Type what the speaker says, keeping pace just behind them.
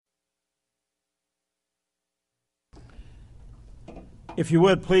If you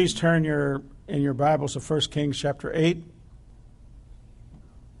would, please turn in your Bibles to 1 Kings chapter 8.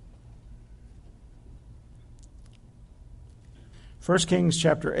 First Kings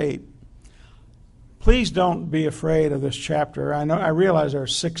chapter 8. Please don't be afraid of this chapter. I realize there are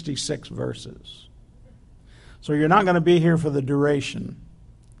 66 verses. So you're not going to be here for the duration.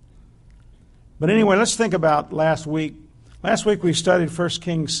 But anyway, let's think about last week. Last week we studied 1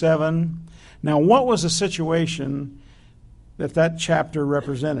 Kings 7. Now, what was the situation that chapter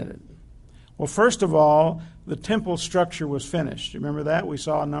represented? Well, first of all, the temple structure was finished. You remember that? We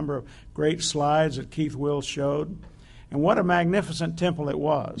saw a number of great slides that Keith Wills showed. And what a magnificent temple it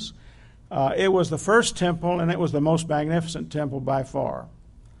was. It was the first temple, and it was the most magnificent temple by far.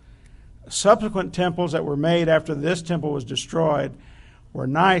 Subsequent temples that were made after this temple was destroyed were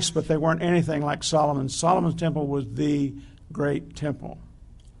nice, but they weren't anything like Solomon's. Solomon's temple was the great temple.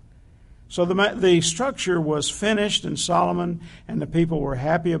 So the structure was finished, and Solomon and the people were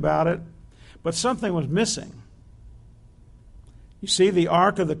happy about it, but something was missing. You see, the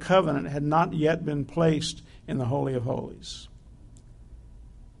Ark of the Covenant had not yet been placed in the Holy of Holies.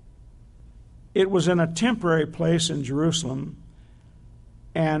 It was in a temporary place in Jerusalem,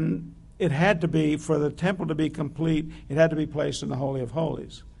 and it had to be, for the temple to be complete, it had to be placed in the Holy of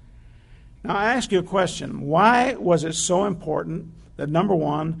Holies. Now, I ask you a question. Why was it so important that, number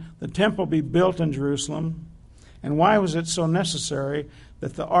one, the temple be built in Jerusalem, and why was it so necessary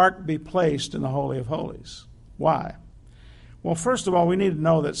that the ark be placed in the Holy of Holies? Why? Well, first of all, we need to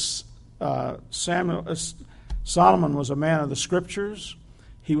know that Solomon was a man of the Scriptures.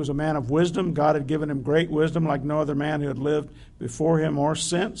 He was a man of wisdom. God had given him great wisdom like no other man who had lived before him or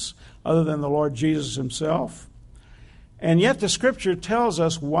since, other than the Lord Jesus himself. And yet the Scripture tells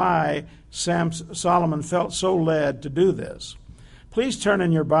us why Solomon felt so led to do this. Please turn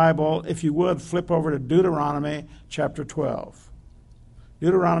in your Bible, if you would, flip over to Deuteronomy chapter 12.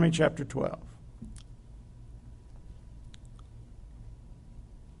 Deuteronomy chapter 12.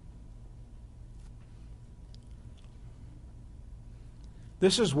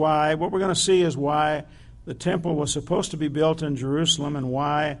 This is why, what we're going to see is why the temple was supposed to be built in Jerusalem and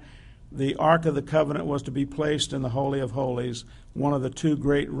why the Ark of the Covenant was to be placed in the Holy of Holies, one of the two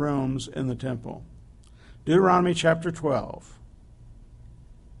great rooms in the temple. Deuteronomy chapter 12.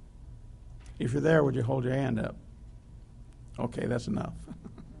 If you're there, would you hold your hand up? Okay, that's enough.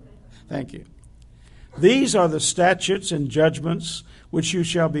 Thank you. These are the statutes and judgments which you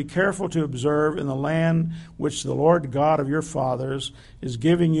shall be careful to observe in the land which the Lord God of your fathers is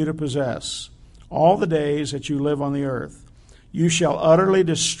giving you to possess, all the days that you live on the earth. You shall utterly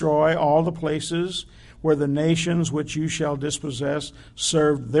destroy all the places where the nations which you shall dispossess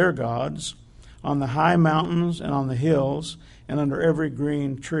served their gods, on the high mountains and on the hills, and under every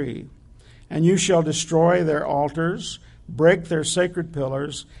green tree. And you shall destroy their altars, break their sacred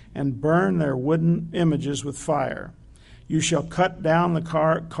pillars, and burn their wooden images with fire. You shall cut down the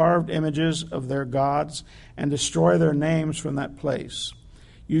carved images of their gods and destroy their names from that place.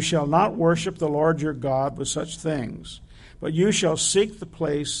 You shall not worship the Lord your God with such things, but you shall seek the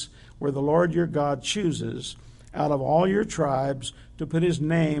place where the Lord your God chooses out of all your tribes to put his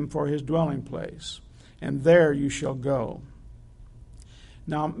name for his dwelling place, and there you shall go.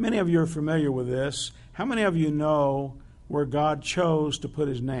 Now, many of you are familiar with this. How many of you know where God chose to put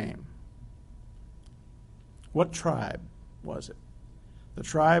his name? What tribe was it? The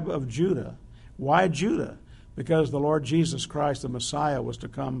tribe of Judah. Why Judah? Because the Lord Jesus Christ, the Messiah, was to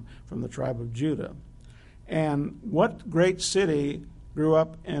come from the tribe of Judah. And what great city grew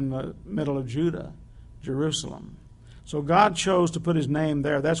up in the middle of Judah? Jerusalem. So God chose to put his name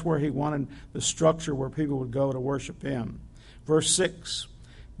there. That's where he wanted the structure where people would go to worship him. Verse 6,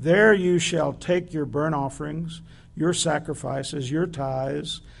 there you shall take your burnt offerings, your sacrifices, your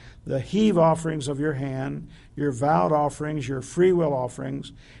tithes, the heave offerings of your hand, your vowed offerings, your freewill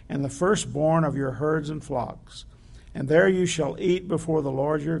offerings, and the firstborn of your herds and flocks. And there you shall eat before the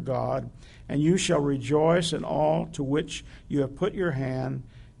Lord your God, and you shall rejoice in all to which you have put your hand,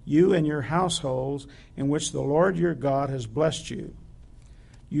 you and your households, in which the Lord your God has blessed you.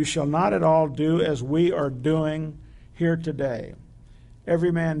 You shall not at all do as we are doing here today,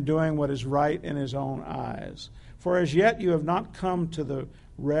 every man doing what is right in his own eyes. For as yet you have not come to the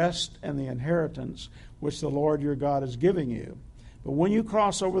rest and the inheritance which the Lord your God is giving you. But when you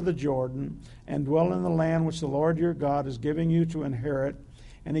cross over the Jordan and dwell in the land which the Lord your God is giving you to inherit,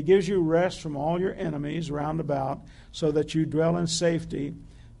 and he gives you rest from all your enemies round about, so that you dwell in safety,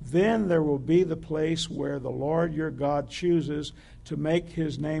 then there will be the place where the Lord your God chooses to make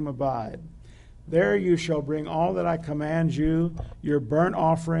his name abide. There you shall bring all that I command you, your burnt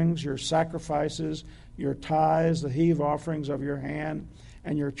offerings, your sacrifices, your tithes, the heave offerings of your hand,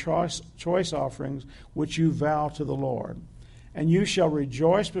 and your choice offerings, which you vow to the Lord. And you shall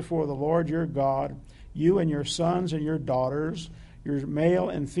rejoice before the Lord your God, you and your sons and your daughters, your male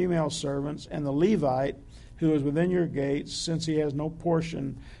and female servants, and the Levite who is within your gates, since he has no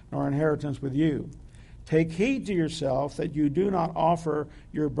portion nor inheritance with you. Take heed to yourself that you do not offer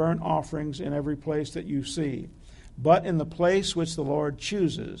your burnt offerings in every place that you see, but in the place which the Lord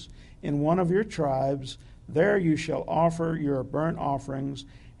chooses, in one of your tribes, there you shall offer your burnt offerings,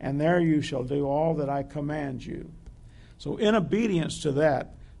 and there you shall do all that I command you. So in obedience to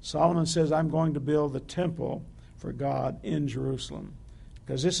that, Solomon says, I'm going to build the temple for God in Jerusalem,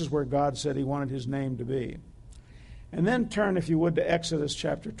 because this is where God said he wanted his name to be. And then turn, if you would, to Exodus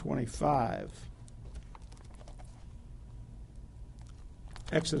chapter 25.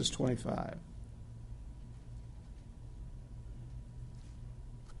 Exodus 25.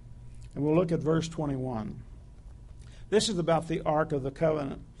 And we'll look at verse 21. This is about the Ark of the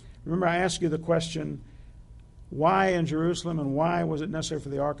Covenant. Remember, I asked you the question, why in Jerusalem and why was it necessary for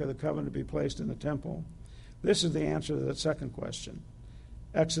the Ark of the Covenant to be placed in the temple? This is the answer to that second question.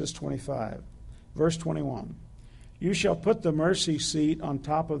 Exodus 25, verse 21. You shall put the mercy seat on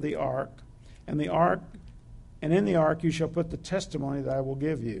top of the ark, and in the ark you shall put the testimony that I will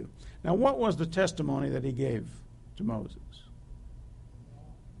give you. Now, what was the testimony that he gave to Moses?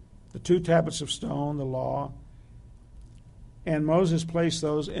 The 2 tablets of stone, the law. And Moses placed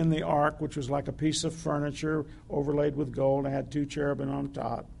those in the ark, which was like a piece of furniture overlaid with gold. It had 2 cherubim on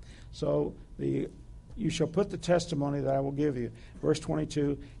top. So you shall put the testimony that I will give you. Verse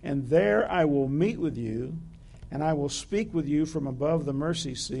 22, and there I will meet with you, and I will speak with you from above the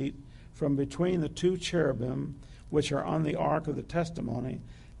mercy seat, from between the 2 cherubim which are on the ark of the testimony,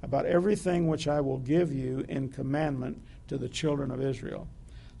 about everything which I will give you in commandment to the children of Israel.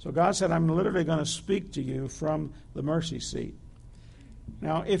 So God said, I'm literally going to speak to you from the mercy seat.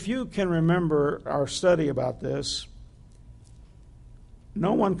 Now, if you can remember our study about this,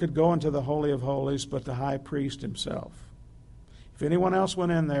 no one could go into the Holy of Holies but the high priest himself. If anyone else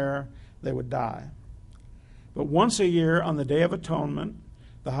went in there, they would die. But once a year, on the Day of Atonement,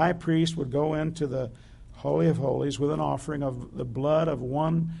 the high priest would go into the Holy of Holies with an offering of the blood of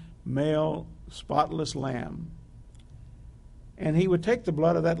one male spotless lamb. And he would take the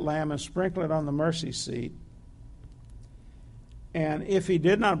blood of that lamb and sprinkle it on the mercy seat. And if he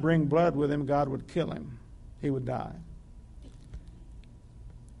did not bring blood with him, God would kill him. He would die.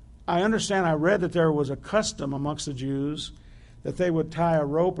 I understand, I read that there was a custom amongst the Jews that they would tie a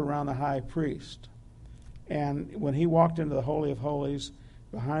rope around the high priest. And when he walked into the Holy of Holies,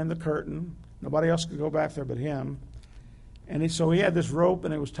 behind the curtain, nobody else could go back there but him. And so he had this rope,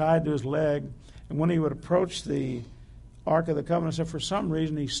 and it was tied to his leg. And when he would approach the Ark of the Covenant, if for some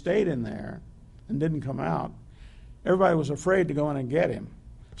reason he stayed in there and didn't come out, everybody was afraid to go in and get him.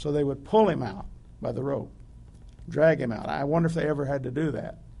 So they would pull him out by the rope, drag him out. I wonder if they ever had to do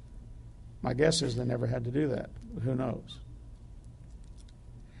that. My guess is they never had to do that, but who knows?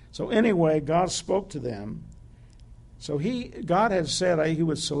 So anyway, God spoke to them. So God had said he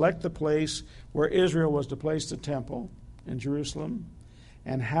would select the place where Israel was to place the temple in Jerusalem,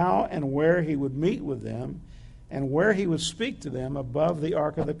 and how and where he would meet with them, and where he would speak to them above the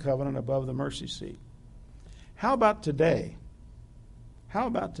Ark of the Covenant, above the mercy seat. How about today? How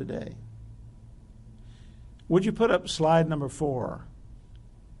about today? Would you put up slide number 4?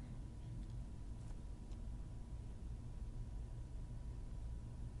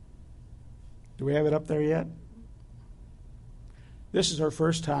 Do we have it up there yet? This is her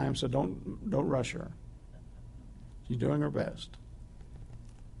first time, so don't rush her. She's doing her best.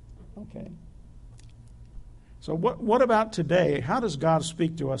 Okay. So what about today? How does God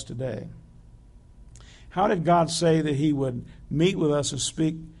speak to us today? How did God say that he would meet with us and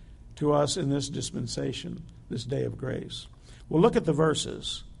speak to us in this dispensation, this day of grace? Well, look at the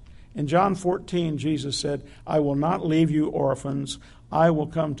verses. In John 14, Jesus said, I will not leave you orphans, I will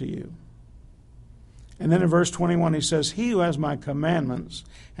come to you. And then in verse 21 he says, he who has my commandments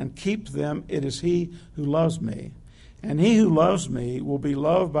and keeps them, it is he who loves me. And he who loves me will be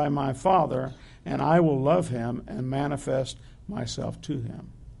loved by my Father, and I will love him and manifest myself to him.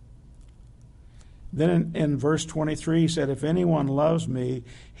 Then in verse 23 he said, if anyone loves me,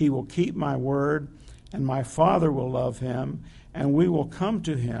 he will keep my word, and my Father will love him, and we will come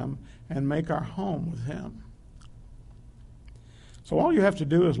to him and make our home with him. So all you have to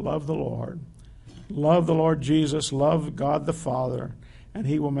do is love the Lord Jesus, love God the Father, and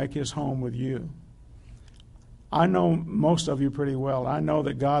he will make his home with you. I know most of you pretty well. I know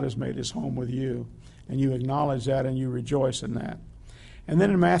that God has made his home with you, and you acknowledge that and you rejoice in that. And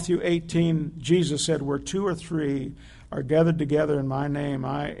then in Matthew 18, Jesus said, where 2 or 3 are gathered together in my name,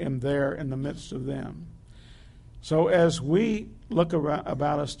 I am there in the midst of them. So as we look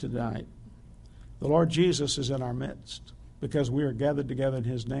about us tonight, the Lord Jesus is in our midst because we are gathered together in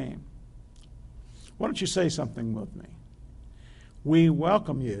his name. Why don't you say something with me? We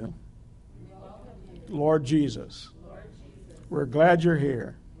welcome you, Lord Jesus. We're glad you're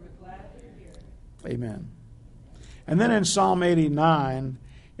here. Amen. And then in Psalm 89,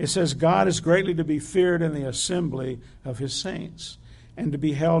 it says, God is greatly to be feared in the assembly of his saints and to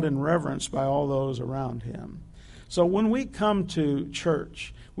be held in reverence by all those around him. So when we come to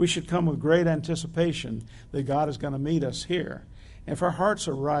church, we should come with great anticipation that God is going to meet us here. And if our hearts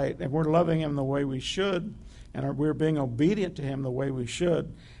are right and we're loving him the way we should and we're being obedient to him the way we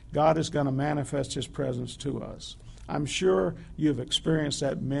should, God is going to manifest his presence to us. I'm sure you've experienced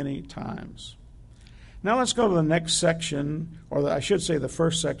that many times. Now let's go to the next section, or I should say the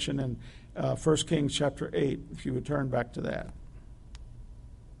first section in 1 Kings chapter 8, if you would turn back to that.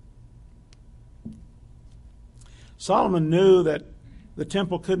 Solomon knew that the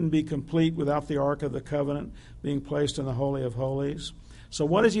temple couldn't be complete without the Ark of the Covenant being placed in the Holy of Holies. So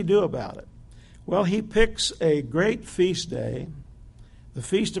what does he do about it? Well, he picks a great feast day, the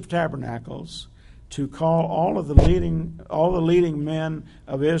Feast of Tabernacles, to call all the leading men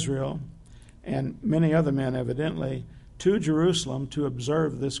of Israel and many other men, evidently, to Jerusalem to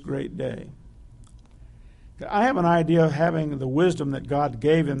observe this great day. I have an idea of having the wisdom that God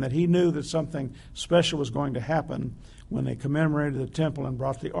gave him, that he knew that something special was going to happen when they commemorated the temple and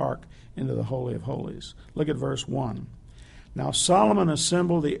brought the ark into the Holy of Holies. Look at verse 1. Now Solomon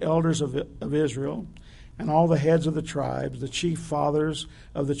assembled the elders of Israel and all the heads of the tribes, the chief fathers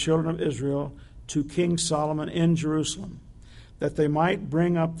of the children of Israel, to King Solomon in Jerusalem, that they might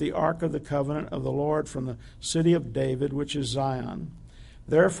bring up the ark of the covenant of the Lord from the city of David, which is Zion.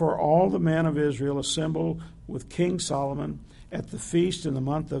 Therefore all the men of Israel assembled with King Solomon at the feast in the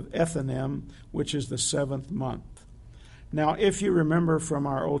month of Ethanim, which is the 7th month. Now, if you remember from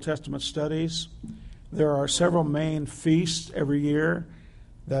our Old Testament studies, there are several main feasts every year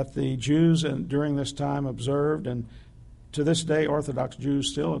that the Jews during this time observed, and to this day Orthodox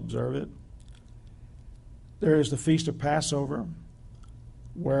Jews still observe it. There is the Feast of Passover,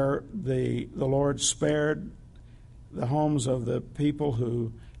 where the Lord spared the homes of the people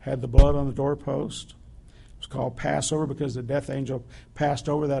who had the blood on the doorpost. It's called Passover because the death angel passed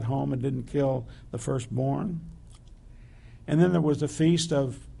over that home and didn't kill the firstborn. And then there was the Feast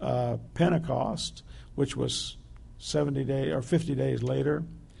of Pentecost, which was 70 days or 50 days later,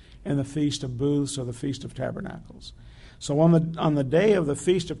 and the Feast of Booths, or the Feast of Tabernacles. So on the day of the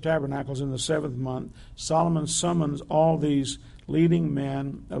Feast of Tabernacles in the 7th month, Solomon summons all these leading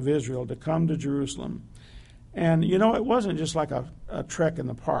men of Israel to come to Jerusalem. And, you know, it wasn't just like a trek in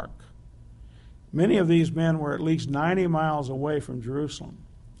the park. Many of these men were at least 90 miles away from Jerusalem.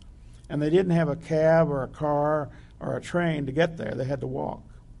 And they didn't have a cab or a car or a train to get there. They had to walk.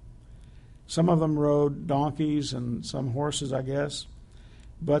 Some of them rode donkeys and some horses, I guess.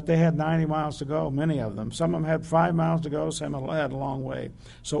 But they had 90 miles to go, many of them. Some of them had 5 miles to go, some had a long way.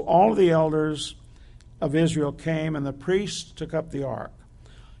 So all of the elders of Israel came, and the priests took up the ark.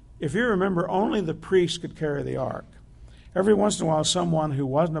 If you remember, only the priests could carry the ark. Every once in a while, someone who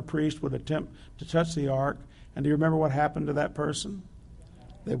wasn't a priest would attempt to touch the ark, and do you remember what happened to that person?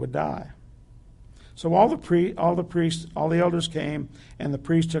 They would die. So all the elders came, and the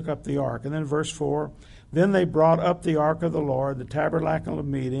priests took up the ark. And then verse 4, then they brought up the ark of the Lord, the tabernacle of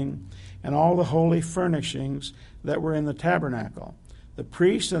meeting, and all the holy furnishings that were in the tabernacle. The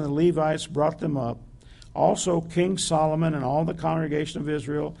priests and the Levites brought them up. Also King Solomon and all the congregation of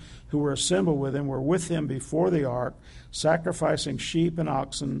Israel who were assembled with him were with him before the ark, sacrificing sheep and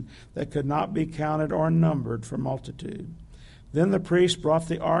oxen that could not be counted or numbered for multitude. Then the priests brought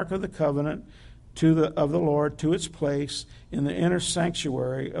the ark of the covenant of the Lord to its place in the inner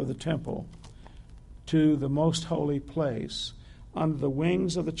sanctuary of the temple, to the most holy place, under the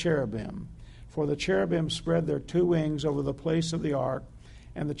wings of the cherubim. For the cherubim spread their 2 wings over the place of the ark,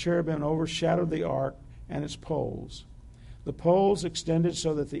 and the cherubim overshadowed the ark and its poles. The poles extended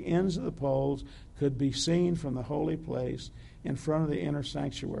so that the ends of the poles could be seen from the holy place in front of the inner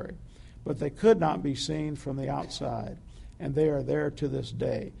sanctuary, but they could not be seen from the outside, and they are there to this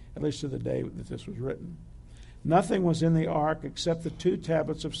day, at least to the day that this was written. Nothing was in the ark except the 2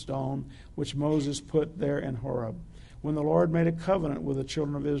 tablets of stone which Moses put there in Horeb, when the Lord made a covenant with the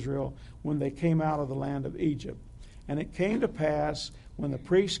children of Israel when they came out of the land of Egypt. And it came to pass, when the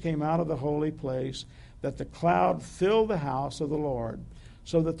priests came out of the holy place, that the cloud filled the house of the Lord,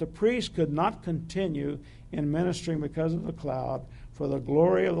 so that the priest could not continue in ministering because of the cloud, for the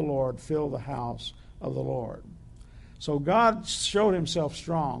glory of the Lord filled the house of the Lord. So God showed himself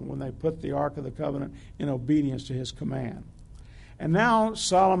strong when they put the Ark of the Covenant in obedience to his command. And now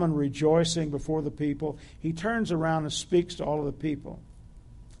Solomon, rejoicing before the people, he turns around and speaks to all of the people.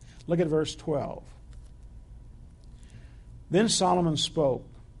 Look at verse 12. Then Solomon spoke.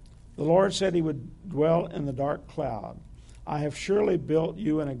 The Lord said he would dwell in the dark cloud. I have surely built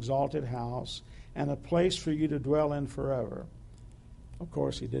you an exalted house and a place for you to dwell in forever. Of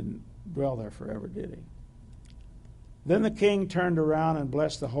course, he didn't dwell there forever, did he? Then the king turned around and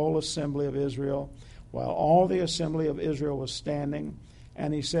blessed the whole assembly of Israel, while all the assembly of Israel was standing.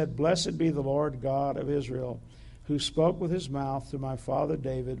 And he said, Blessed be the Lord God of Israel, who spoke with his mouth to my father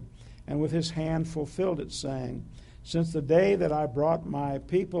David, and with his hand fulfilled it, saying, Since the day that I brought my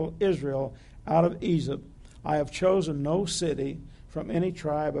people Israel out of Egypt, I have chosen no city from any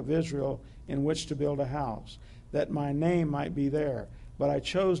tribe of Israel in which to build a house, that my name might be there. But I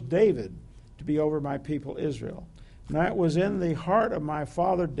chose David to be over my people Israel. Now it was in the heart of my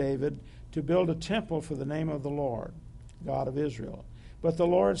father David to build a temple for the name of the Lord, God of Israel. But the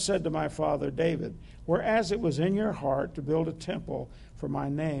Lord said to my father David, Whereas it was in your heart to build a temple for my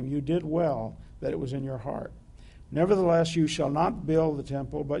name, you did well that it was in your heart. Nevertheless, you shall not build the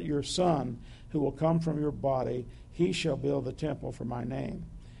temple, but your son, who will come from your body, he shall build the temple for my name.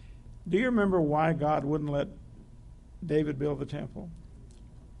 Do you remember why God wouldn't let David build the temple?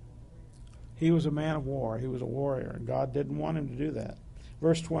 He was a man of war. He was a warrior, and God didn't want him to do that.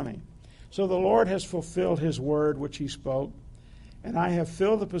 Verse 20. So the Lord has fulfilled his word which he spoke, and I have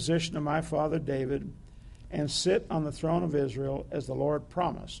filled the position of my father David, and sit on the throne of Israel as the Lord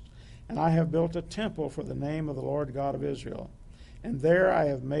promised. And I have built a temple for the name of the Lord God of Israel. And there I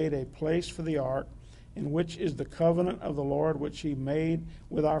have made a place for the ark, in which is the covenant of the Lord which he made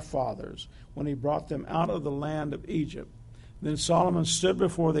with our fathers, when he brought them out of the land of Egypt. Then Solomon stood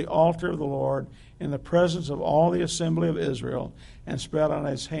before the altar of the Lord in the presence of all the assembly of Israel, and spread out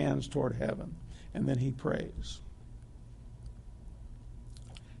his hands toward heaven. And then he prays.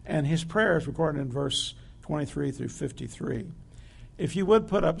 And his prayer is recorded in verse 23 through 53. If you would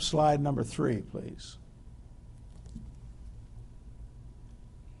put up slide number 3, please.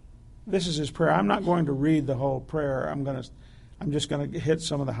 This is his prayer. I'm not going to read the whole prayer. I'm just going to hit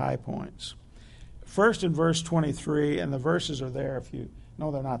some of the high points. First in verse 23, and the verses are there if you...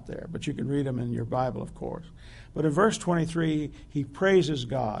 No, they're not there, but you can read them in your Bible, of course. But in verse 23, he praises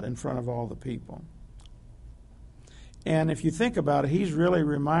God in front of all the people. And if you think about it, he's really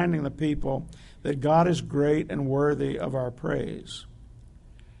reminding the people that God is great and worthy of our praise.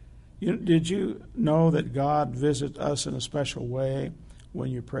 Did you know that God visits us in a special way when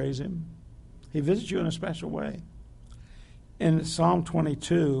you praise him? He visits you in a special way. In Psalm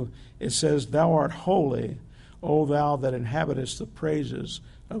 22, it says, Thou art holy, O thou that inhabitest the praises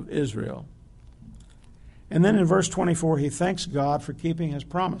of Israel. And then in verse 24, he thanks God for keeping his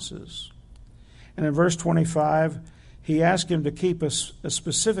promises. And in verse 25, he asks him to keep a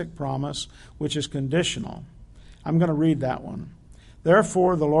specific promise, which is conditional. I'm going to read that one.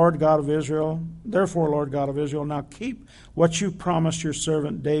 Therefore, Lord God of Israel, now keep what you promised your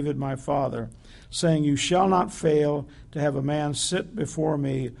servant David my father, saying, You shall not fail to have a man sit before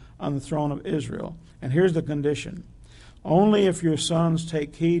me on the throne of Israel. And here's the condition. Only if your sons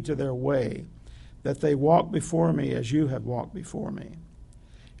take heed to their way, that they walk before me as you have walked before me.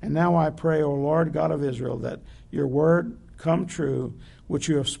 And now I pray, O Lord God of Israel, that your word come true, which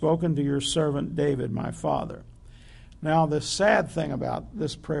you have spoken to your servant David my father. Now, the sad thing about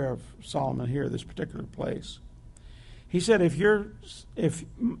this prayer of Solomon here, this particular place, he said, if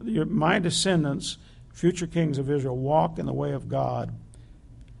my descendants, future kings of Israel, walk in the way of God,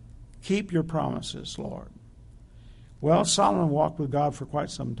 keep your promises, Lord. Well, Solomon walked with God for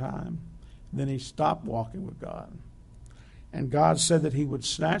quite some time. Then he stopped walking with God. And God said that he would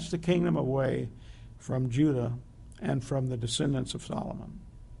snatch the kingdom away from Judah and from the descendants of Solomon,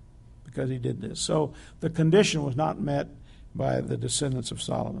 because he did this. So the condition was not met by the descendants of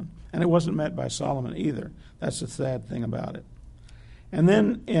Solomon. And it wasn't met by Solomon either. That's the sad thing about it. And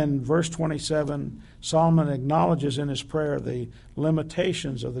then in verse 27, Solomon acknowledges in his prayer the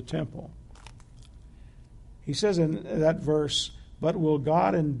limitations of the temple. He says in that verse, But will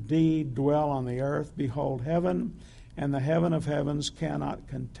God indeed dwell on the earth? Behold, heaven and the heaven of heavens cannot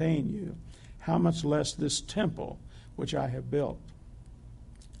contain you. How much less this temple which I have built?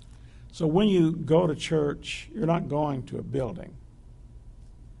 So when you go to church, you're not going to a building.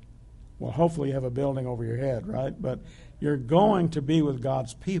 Well, hopefully you have a building over your head, right? But you're going to be with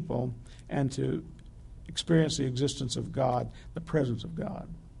God's people and to experience the existence of God, the presence of God.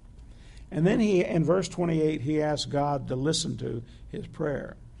 And then in verse 28, he asks God to listen to his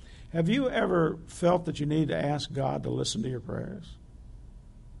prayer. Have you ever felt that you need to ask God to listen to your prayers?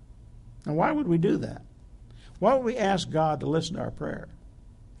 And why would we do that? Why would we ask God to listen to our prayer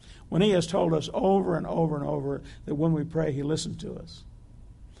when he has told us over and over and over that when we pray, he listens to us?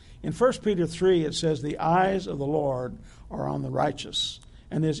 In 1 Peter 3, it says, the eyes of the Lord are on the righteous,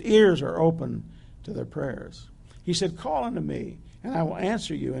 and his ears are open to their prayers. He said, call unto me, and I will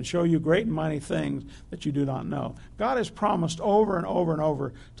answer you and show you great and mighty things that you do not know. God has promised over and over and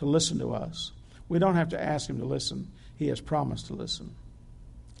over to listen to us. We don't have to ask him to listen. He has promised to listen.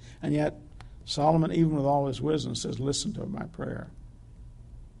 And yet, Solomon, even with all his wisdom, says, listen to my prayer.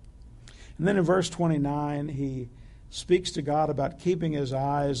 And then in verse 29, he speaks to God about keeping his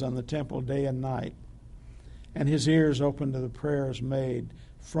eyes on the temple day and night, and his ears open to the prayers made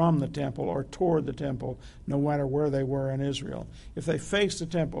from the temple or toward the temple, no matter where they were in Israel. If they faced the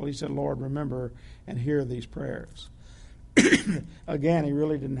temple, he said, Lord, remember and hear these prayers. Again, he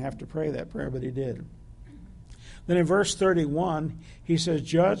really didn't have to pray that prayer, but he did. Then in verse 31, he says,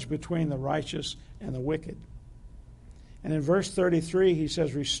 judge between the righteous and the wicked. And in verse 33, he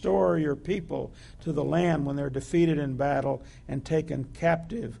says, restore your people to the land when they're defeated in battle and taken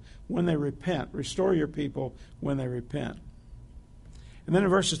captive when they repent. Restore your people when they repent. And then in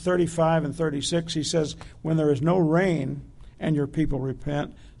verses 35 and 36, he says, when there is no rain and your people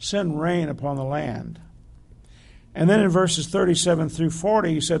repent, send rain upon the land. And then in verses 37 through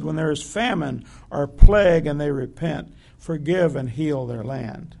 40, he said, when there is famine or plague and they repent, forgive and heal their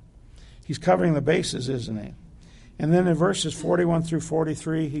land. He's covering the bases, isn't he? And then in verses 41 through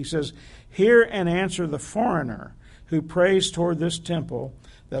 43, he says, hear and answer the foreigner who prays toward this temple,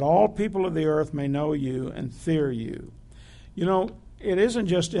 that all people of the earth may know you and fear you. You know, it isn't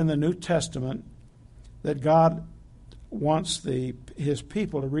just in the New Testament that God wants his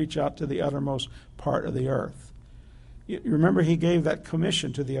people to reach out to the uttermost part of the earth. You remember, he gave that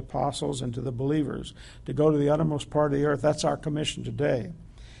commission to the apostles and to the believers to go to the uttermost part of the earth. That's our commission today.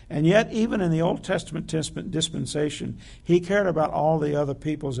 And yet, even in the Old Testament dispensation, he cared about all the other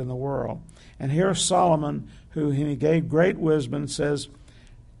peoples in the world. And here Solomon, who he gave great wisdom, says,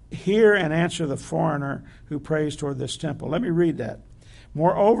 hear and answer the foreigner who prays toward this temple. Let me read that.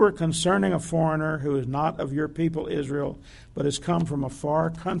 Moreover, concerning a foreigner who is not of your people Israel, but has come from a far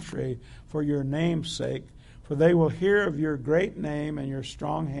country for your name's sake, for they will hear of your great name and your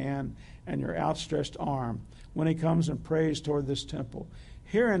strong hand and your outstretched arm when he comes and prays toward this temple.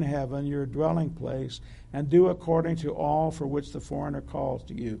 Here in heaven, your dwelling place, and do according to all for which the foreigner calls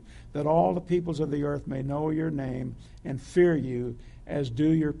to you, that all the peoples of the earth may know your name and fear you, as do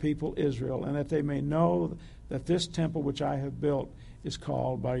your people Israel, and that they may know that this temple which I have built is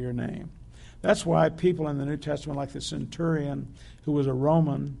called by your name. That's why people in the New Testament, like the centurion, who was a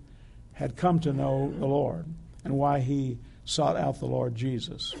Roman, had come to know the Lord, and why he sought out the Lord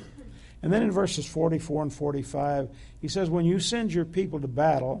Jesus. And then in verses 44 and 45, he says, when you send your people to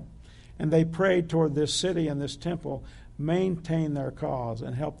battle, and they pray toward this city and this temple, maintain their cause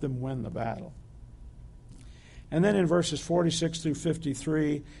and help them win the battle. And then in verses 46 through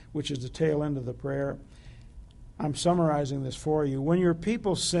 53, which is the tail end of the prayer, I'm summarizing this for you. When your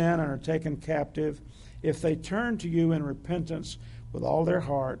people sin and are taken captive, if they turn to you in repentance with all their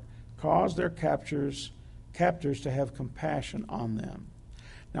heart, cause their captors to have compassion on them.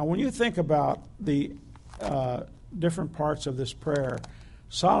 Now, when you think about the different parts of this prayer,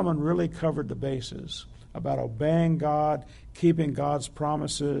 Solomon really covered the bases about obeying God, keeping God's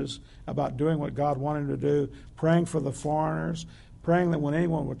promises, about doing what God wanted to do, praying for the foreigners, praying that when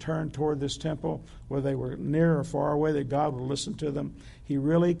anyone would turn toward this temple, whether they were near or far away, that God would listen to them. He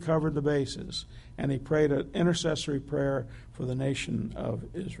really covered the bases, and he prayed an intercessory prayer for the nation of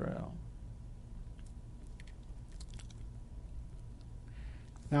Israel.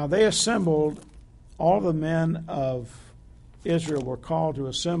 Now they assembled, all the men of Israel were called to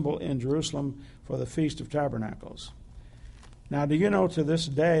assemble in Jerusalem for the Feast of Tabernacles. Now, do you know to this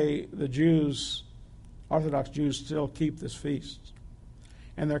day the Jews, Orthodox Jews, still keep this feast?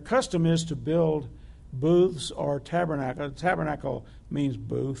 And their custom is to build booths or tabernacle. Tabernacle means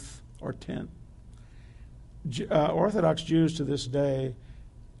booth or tent. Orthodox Jews to this day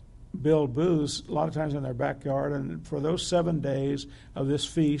build booths a lot of times in their backyard, and for those 7 days of this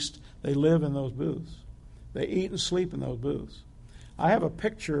feast, they live in those booths. They eat and sleep in those booths. I have a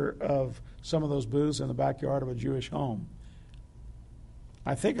picture of some of those booths in the backyard of a Jewish home.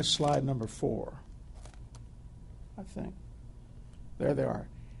 I think it's slide number 4. I think. There they are.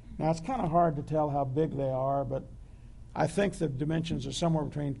 Now, it's kind of hard to tell how big they are, but I think the dimensions are somewhere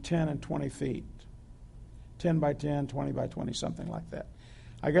between 10 and 20 feet. 10 by 10, 20 by 20, something like that.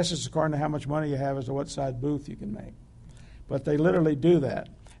 I guess it's according to how much money you have as to what size booth you can make. But they literally do that.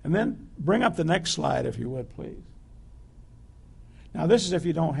 And then bring up the next slide, if you would, please. Now, this is if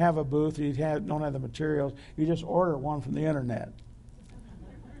you don't have a booth, you don't have the materials, you just order one from the internet.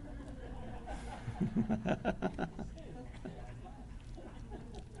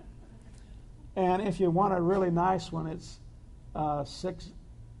 And if you want a really nice one, it's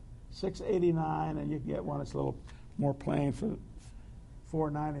 $6.89, and you can get one that's a little more plain for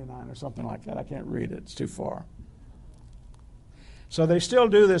 $4.99 or something like that. I can't read it; it's too far. So they still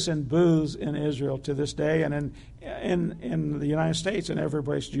do this in booths in Israel to this day, and in the United States, and every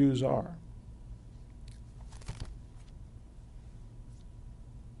place Jews are.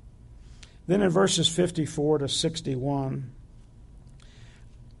 Then in verses 54 to 61,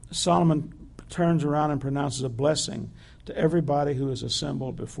 Solomon turns around and pronounces a blessing to everybody who is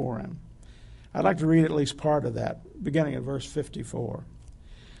assembled before him. I'd like to read at least part of that, beginning at verse 54.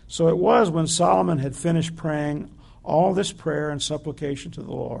 So it was when Solomon had finished praying all this prayer and supplication to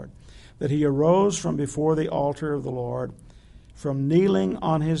the Lord, that he arose from before the altar of the Lord, from kneeling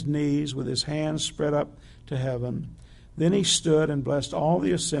on his knees with his hands spread up to heaven. Then he stood and blessed all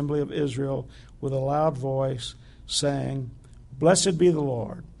the assembly of Israel with a loud voice, saying, Blessed be the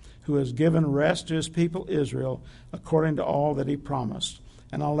Lord, who has given rest to his people Israel, according to all that he promised.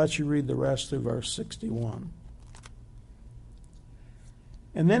 And I'll let you read the rest through verse 61.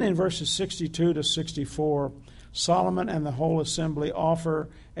 And then in verses 62 to 64, Solomon and the whole assembly offer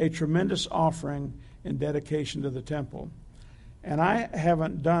a tremendous offering in dedication to the temple. And I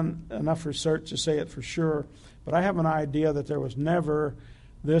haven't done enough research to say it for sure, but I have an idea that there was never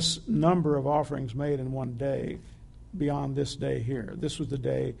this number of offerings made in one day beyond this day here. This was the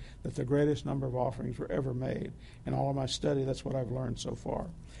day that the greatest number of offerings were ever made. In all of my study, that's what I've learned so far.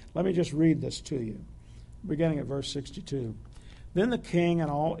 Let me just read this to you, beginning at verse 62. Then the king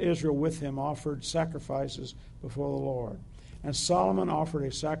and all Israel with him offered sacrifices before the Lord. And Solomon offered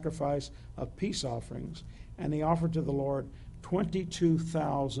a sacrifice of peace offerings, and he offered to the Lord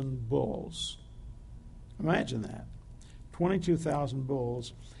 22,000 bulls. Imagine that. 22,000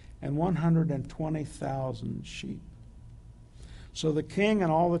 bulls and 120,000 sheep. So the king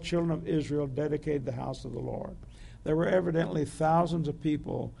and all the children of Israel dedicated the house of the Lord. There were evidently thousands of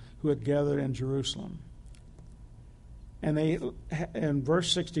people who had gathered in Jerusalem. And in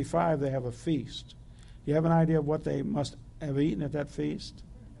verse 65, they have a feast. Do you have an idea of what they must have eaten at that feast?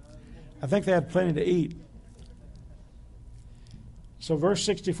 I think they had plenty to eat. So verse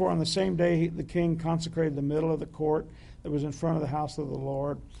 64, on the same day the king consecrated the middle of the court that was in front of the house of the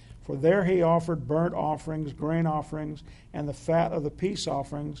Lord. For there he offered burnt offerings, grain offerings, and the fat of the peace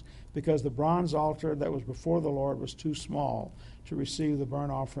offerings, because the bronze altar that was before the Lord was too small to receive the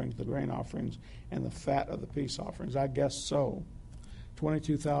burnt offerings, the grain offerings, and the fat of the peace offerings. I guess so.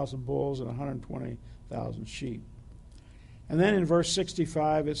 22,000 bulls and 120,000 sheep. And then in verse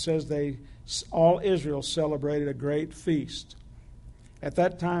 65 it says all Israel celebrated a great feast. At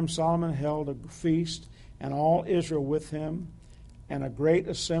that time Solomon held a feast, and all Israel with him, and a great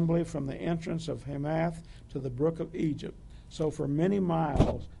assembly from the entrance of Hamath to the brook of Egypt. So for many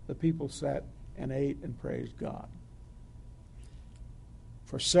miles the people sat and ate and praised God.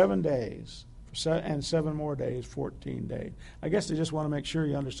 For 7 days, and 7 more days, 14 days. I guess they just want to make sure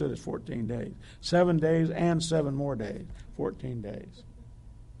you understood it's 14 days. 7 days and 7 more days, 14 days.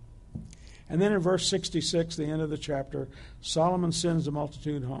 And then in verse 66, the end of the chapter, Solomon sends the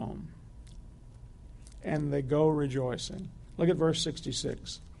multitude home, and they go rejoicing. Look at verse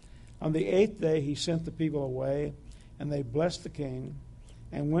 66. On the 8th day he sent the people away, and they blessed the king,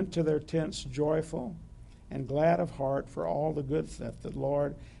 and went to their tents joyful and glad of heart for all the good that the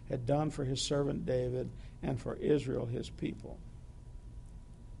Lord had done for his servant David and for Israel his people.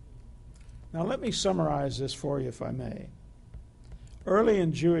 Now let me summarize this for you, if I may. Early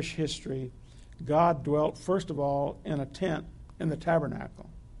in Jewish history, God dwelt, first of all, in a tent in the tabernacle.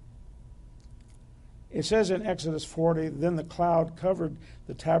 It says in Exodus 40, then the cloud covered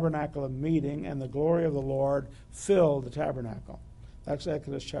the tabernacle of meeting, and the glory of the Lord filled the tabernacle. That's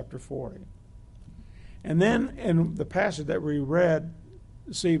Exodus chapter 40. And then in the passage that we read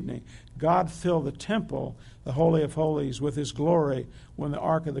this evening, God filled the temple, the Holy of Holies, with his glory when the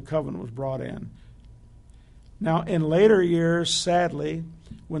Ark of the Covenant was brought in. Now, in later years, sadly,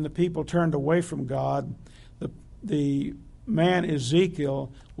 when the people turned away from God, the man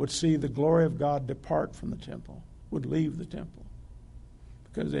Ezekiel would see the glory of God depart from the temple, would leave the temple,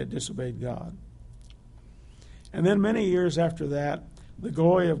 because they had disobeyed God. And then many years after that, the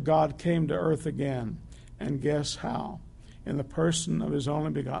glory of God came to earth again. And guess how? In the person of his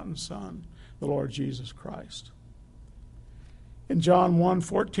only begotten Son, the Lord Jesus Christ. In John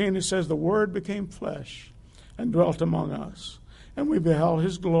 1:14 it says, "The Word became flesh and dwelt among us, and we beheld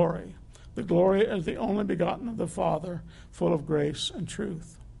his glory, the glory as the only begotten of the Father, full of grace and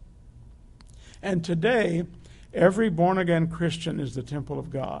truth." And today, every born-again Christian is the temple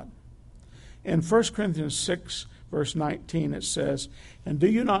of God. In 1 Corinthians 6, verse 19, it says, "And do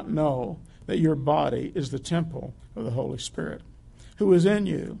you not know that your body is the temple of the Holy Spirit, who is in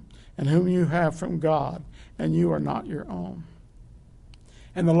you, and whom you have from God, and you are not your own?"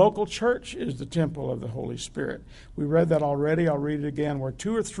 And the local church is the temple of the Holy Spirit. We read that already. I'll read it again. "Where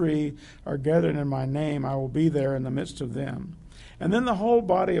 2 or 3 are gathered in my name, I will be there in the midst of them." And then the whole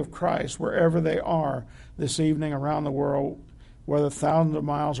body of Christ, wherever they are this evening around the world, whether thousands of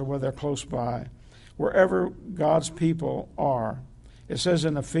miles or whether they're close by, wherever God's people are. It says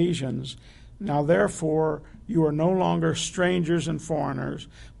in Ephesians, "Now therefore you are no longer strangers and foreigners,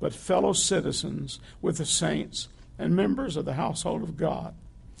 but fellow citizens with the saints and members of the household of God,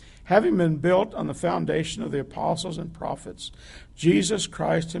 having been built on the foundation of the apostles and prophets, Jesus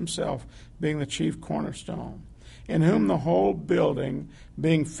Christ himself being the chief cornerstone, in whom the whole building,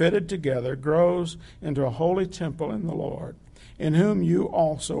 being fitted together, grows into a holy temple in the Lord, in whom you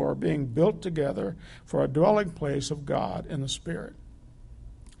also are being built together for a dwelling place of God in the Spirit."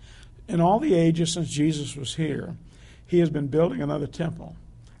 In all the ages since Jesus was here, he has been building another temple,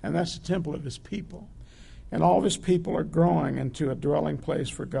 and that's the temple of his people. And all of his people are growing into a dwelling place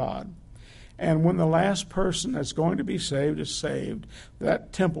for God. And when the last person that's going to be saved is saved,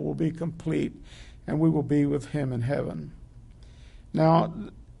 that temple will be complete, and we will be with him in heaven. Now,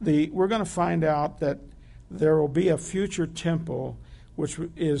 we're going to find out that there will be a future temple, which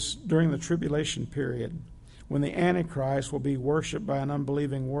is during the tribulation period, when the Antichrist will be worshipped by an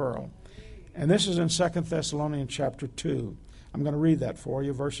unbelieving world. And this is in 2 Thessalonians chapter 2. I'm going to read that for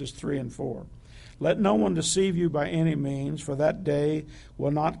you, verses 3 and 4. "Let no one deceive you by any means, for that day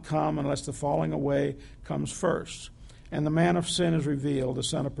will not come unless the falling away comes first. And the man of sin is revealed, the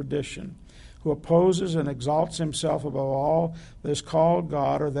son of perdition, who opposes and exalts himself above all that is called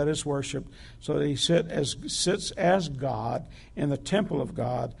God or that is worshipped, so that he sits as God in the temple of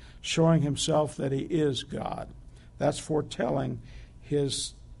God, showing himself that he is God." That's foretelling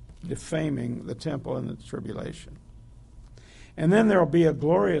his defaming the temple in the tribulation. And then there will be a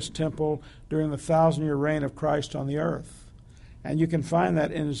glorious temple during the 1,000-year reign of Christ on the earth. And you can find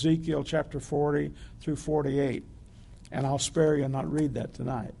that in Ezekiel chapter 40 through 48. And I'll spare you and not read that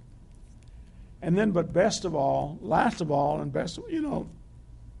tonight. And then, but best of all, last of all, and best,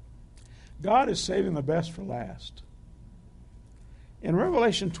 God is saving the best for last. In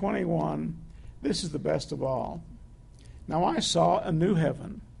Revelation 21, this is the best of all. "Now I saw a new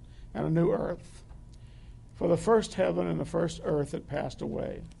heaven and a new earth. For the first heaven and the first earth had passed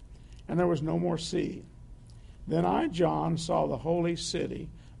away, and there was no more sea. Then I, John, saw the holy city,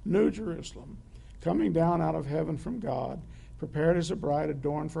 New Jerusalem, coming down out of heaven from God, prepared as a bride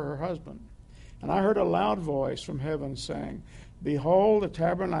adorned for her husband. And I heard a loud voice from heaven saying, 'Behold, the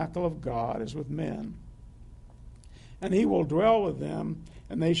tabernacle of God is with men, and he will dwell with them,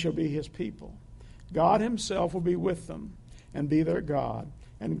 and they shall be his people. God himself will be with them, and be their God,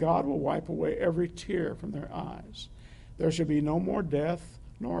 and God will wipe away every tear from their eyes. There shall be no more death,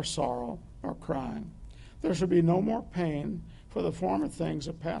 nor sorrow, nor crying. There shall be no more pain, for the former things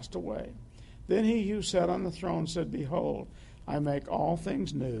have passed away.' Then he who sat on the throne said, 'Behold, I make all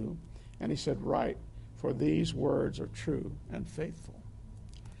things new.' And he said, 'Write, for these words are true and faithful.'"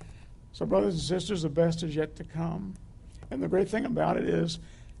 So, brothers and sisters, the best is yet to come. And the great thing about it is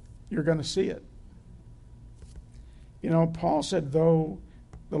you're going to see it. Paul said, "Though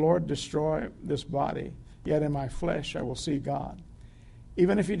the Lord destroy this body, yet in my flesh I will see God."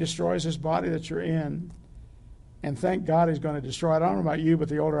 Even if he destroys this body that you're in, and thank God he's going to destroy it. I don't know about you, but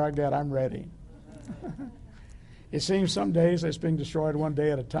the older I get, I'm ready. It seems some days it's being destroyed one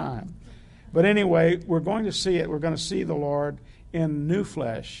day at a time. But anyway, we're going to see it. We're going to see the Lord in new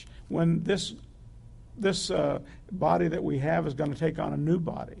flesh. When this body that we have is going to take on a new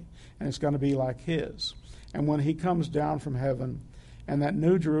body, and it's going to be like his. And when he comes down from heaven, and that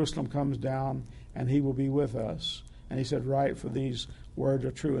new Jerusalem comes down, and he will be with us. And he said, "Write, for these words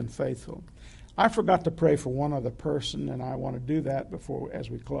are true and faithful." I forgot to pray for one other person, and I want to do that as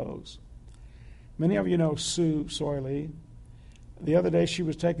we close. Many of you know Sue Soyley. The other day she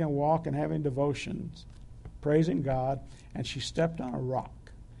was taking a walk and having devotions, praising God, and she stepped on a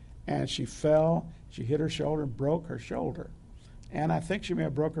rock. And she fell, she hit her shoulder and broke her shoulder. And I think she may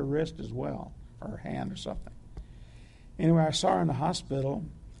have broke her wrist as well, or her hand or something. Anyway, I saw her in the hospital,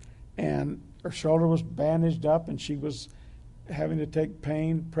 and her shoulder was bandaged up, and she was having to take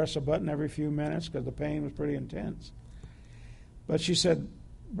pain, press a button every few minutes because the pain was pretty intense. But she said,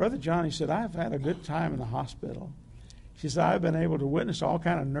 Brother John, he said, I've had a good time in the hospital. She said, I've been able to witness all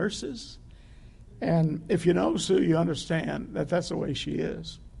kind of nurses. And if you know Sue, you understand that that's the way she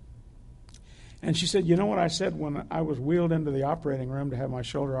is. And she said, you know what I said when I was wheeled into the operating room to have my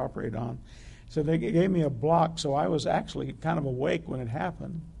shoulder operated on? So they gave me a block, so I was actually kind of awake when it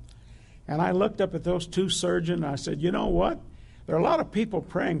happened. And I looked up at those two surgeons, and I said, you know what? There are a lot of people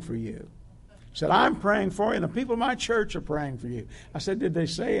praying for you. She said, I'm praying for you, and the people in my church are praying for you. I said, did they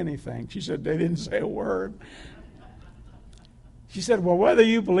say anything? She said, they didn't say a word. She said, well, whether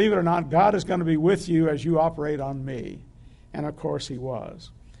you believe it or not, God is going to be with you as you operate on me. And, of course, he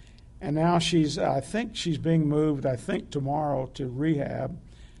was. And now I think she's being moved, tomorrow to rehab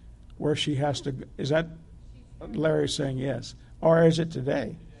where she has to, is that Larry saying yes? Or is it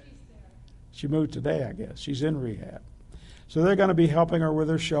today? She moved today, I guess. She's in rehab. So they're going to be helping her with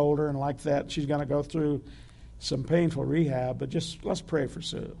her shoulder and like that. She's going to go through some painful rehab, but just let's pray for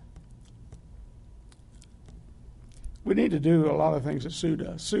Sue. We need to do a lot of things that Sue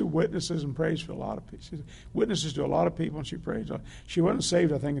does. Sue witnesses and prays for a lot of people. She witnesses to a lot of people, and she prays. She wasn't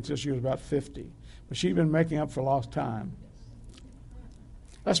saved, I think, until she was about 50. But she's been making up for lost time.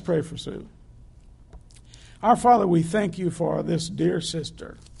 Let's pray for Sue. Our Father, we thank you for this dear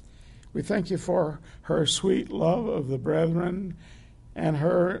sister. We thank you for her sweet love of the brethren and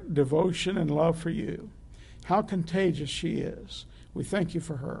her devotion and love for you. How contagious she is. We thank you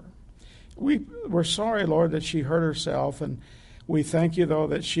for her. We're sorry, Lord, that she hurt herself, and we thank you, though,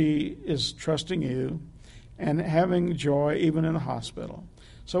 that she is trusting you and having joy even in the hospital.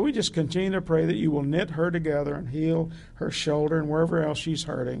 So we just continue to pray that you will knit her together and heal her shoulder and wherever else she's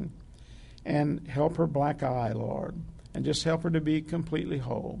hurting and help her black eye, Lord, and just help her to be completely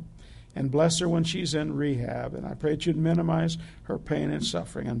whole. And bless her when she's in rehab. And I pray that you'd minimize her pain and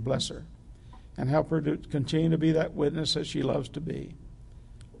suffering and bless her and help her to continue to be that witness that she loves to be.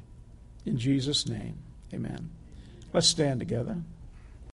 In Jesus' name, amen. Let's stand together.